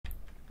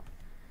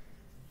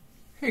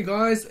Hey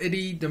guys,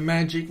 Eddie the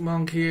Magic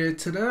Monk here.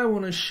 Today I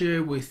want to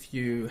share with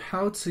you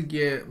how to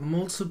get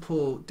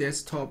multiple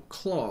desktop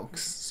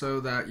clocks so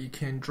that you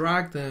can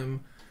drag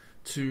them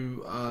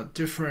to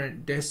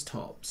different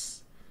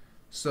desktops.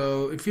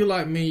 So if you're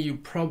like me, you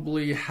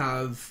probably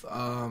have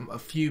a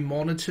few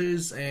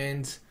monitors,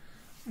 and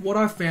what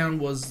I found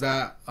was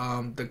that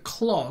the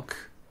clock,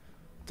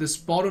 this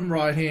bottom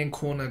right hand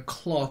corner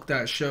clock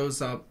that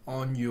shows up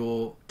on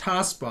your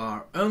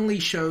taskbar, only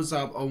shows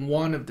up on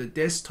one of the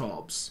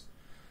desktops,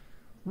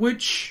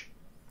 which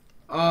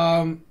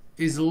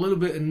is a little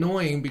bit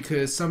annoying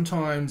because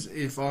sometimes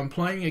if I'm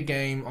playing a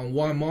game on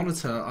one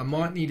monitor, I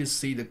might need to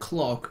see the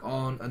clock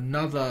on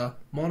another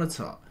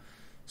monitor.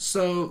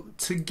 So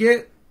to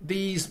get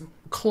these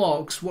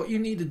clocks, what you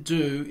need to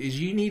do is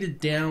you need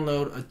to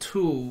download a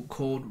tool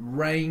called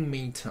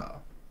Rainmeter.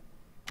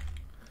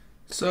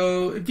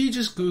 So if you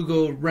just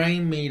Google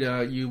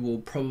Rainmeter, you will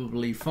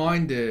probably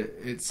find it.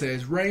 It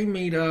says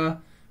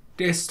Rainmeter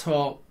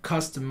Desktop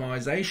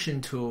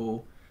Customization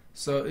Tool.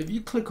 So if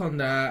you click on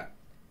that,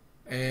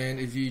 and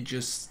if you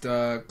just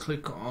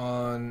click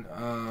on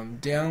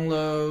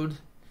download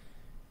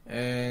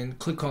and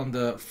click on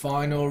the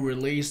final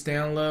release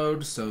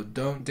download, so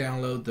don't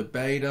download the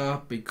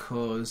beta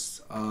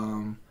because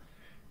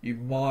you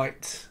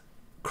might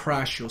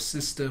crash your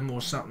system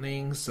or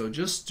something. So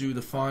just do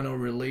the final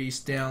release,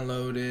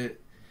 download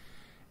it,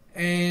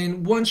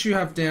 and once you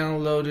have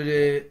downloaded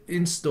it,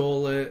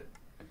 install it.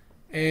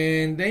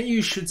 And then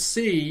you should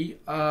see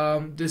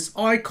this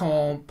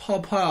icon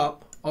pop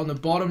up on the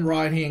bottom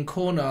right hand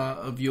corner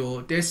of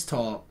your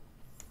desktop.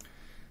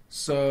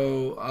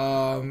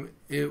 So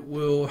it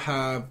will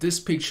have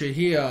this picture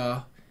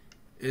here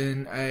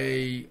in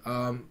a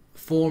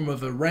form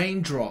of a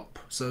raindrop.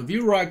 So if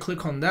you right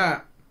click on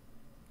that,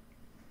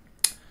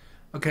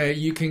 okay,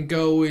 you can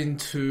go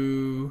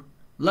into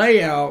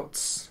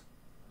layouts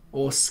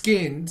or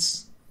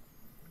skins,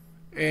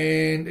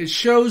 and it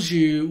shows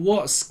you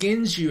what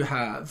skins you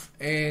have.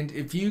 And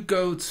if you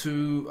go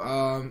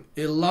to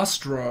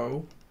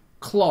Illustro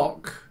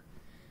clock,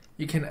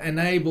 you can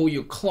enable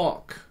your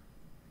clock.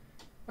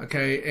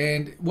 Okay,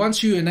 and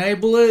once you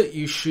enable it,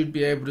 you should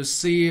be able to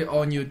see it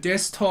on your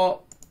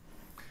desktop.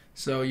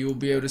 So you'll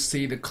be able to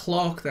see the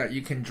clock that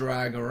you can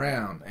drag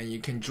around, and you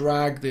can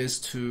drag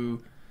this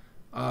to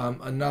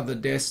another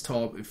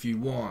desktop if you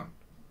want.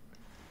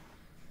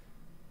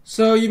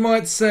 So you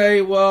might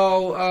say,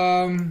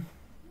 well,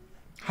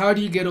 how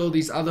do you get all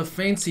these other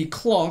fancy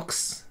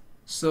clocks?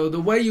 So the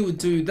way you would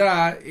do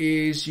that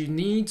is you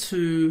need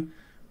to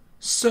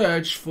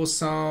search for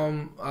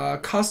some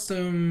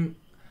custom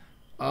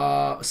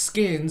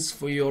skins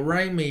for your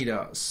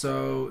Rainmeter.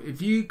 So if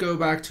you go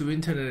back to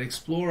Internet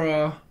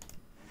Explorer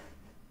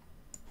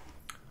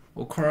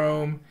or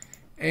Chrome,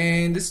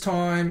 and this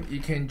time you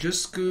can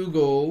just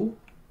Google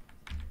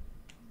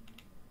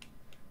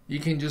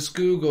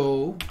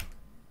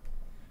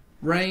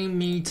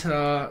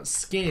Rainmeter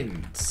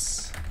skins.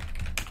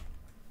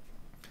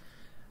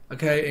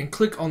 Okay, and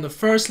click on the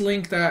first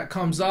link that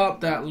comes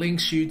up that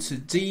links you to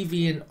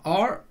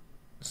DeviantArt.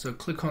 So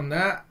click on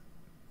that,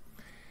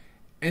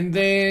 and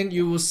then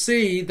you will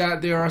see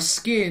that there are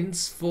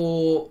skins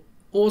for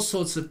all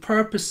sorts of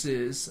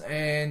purposes.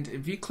 And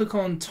if you click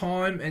on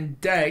time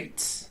and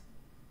date,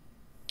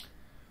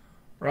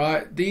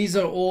 right, these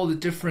are all the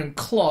different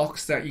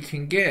clocks that you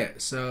can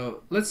get.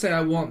 So let's say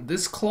I want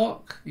this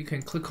clock, you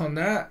can click on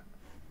that,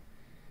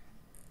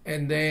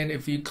 and then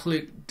if you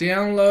click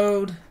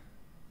download,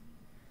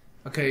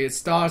 okay, it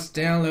starts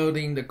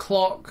downloading the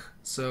clock.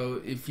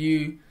 So if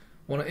you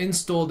want to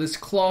install this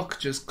clock,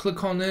 just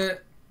click on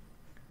it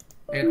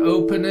and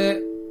open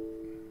it.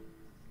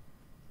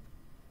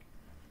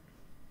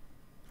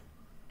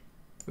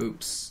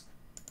 Oops.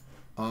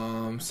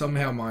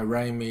 Somehow my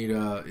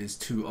Rainmeter is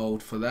too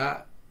old for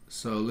that.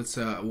 So let's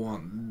say I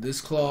want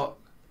this clock.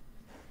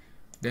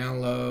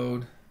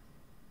 Download.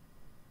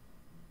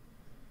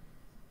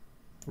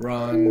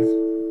 Run.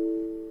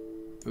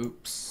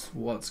 Oops,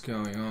 what's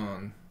going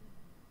on?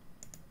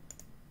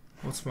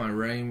 What's my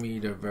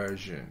Rainmeter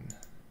version?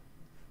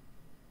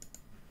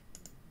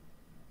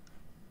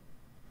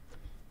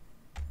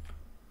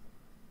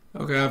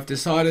 Okay, I've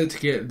decided to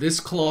get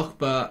this clock,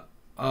 but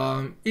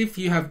if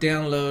you have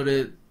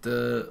downloaded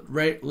the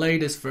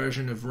latest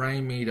version of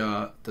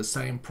Rainmeter, the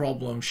same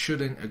problem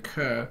shouldn't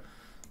occur.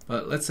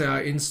 But let's say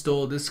I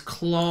install this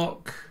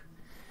clock,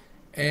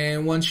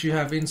 and once you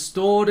have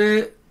installed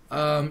it,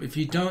 if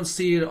you don't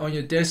see it on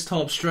your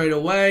desktop straight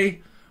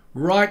away,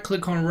 right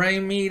click on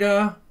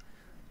Rainmeter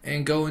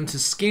and go into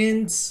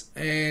skins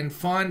and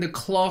find the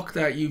clock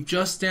that you've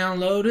just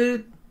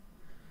downloaded,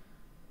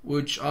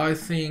 which I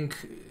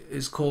think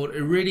is called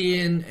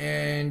Iridian,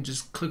 and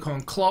just click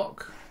on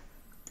clock,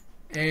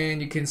 and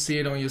you can see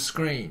it on your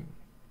screen,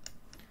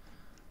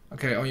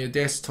 okay, on your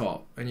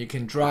desktop, and you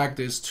can drag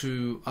this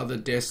to other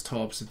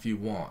desktops if you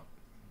want.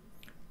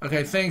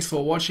 Okay, thanks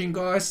for watching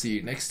guys, see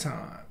you next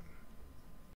time.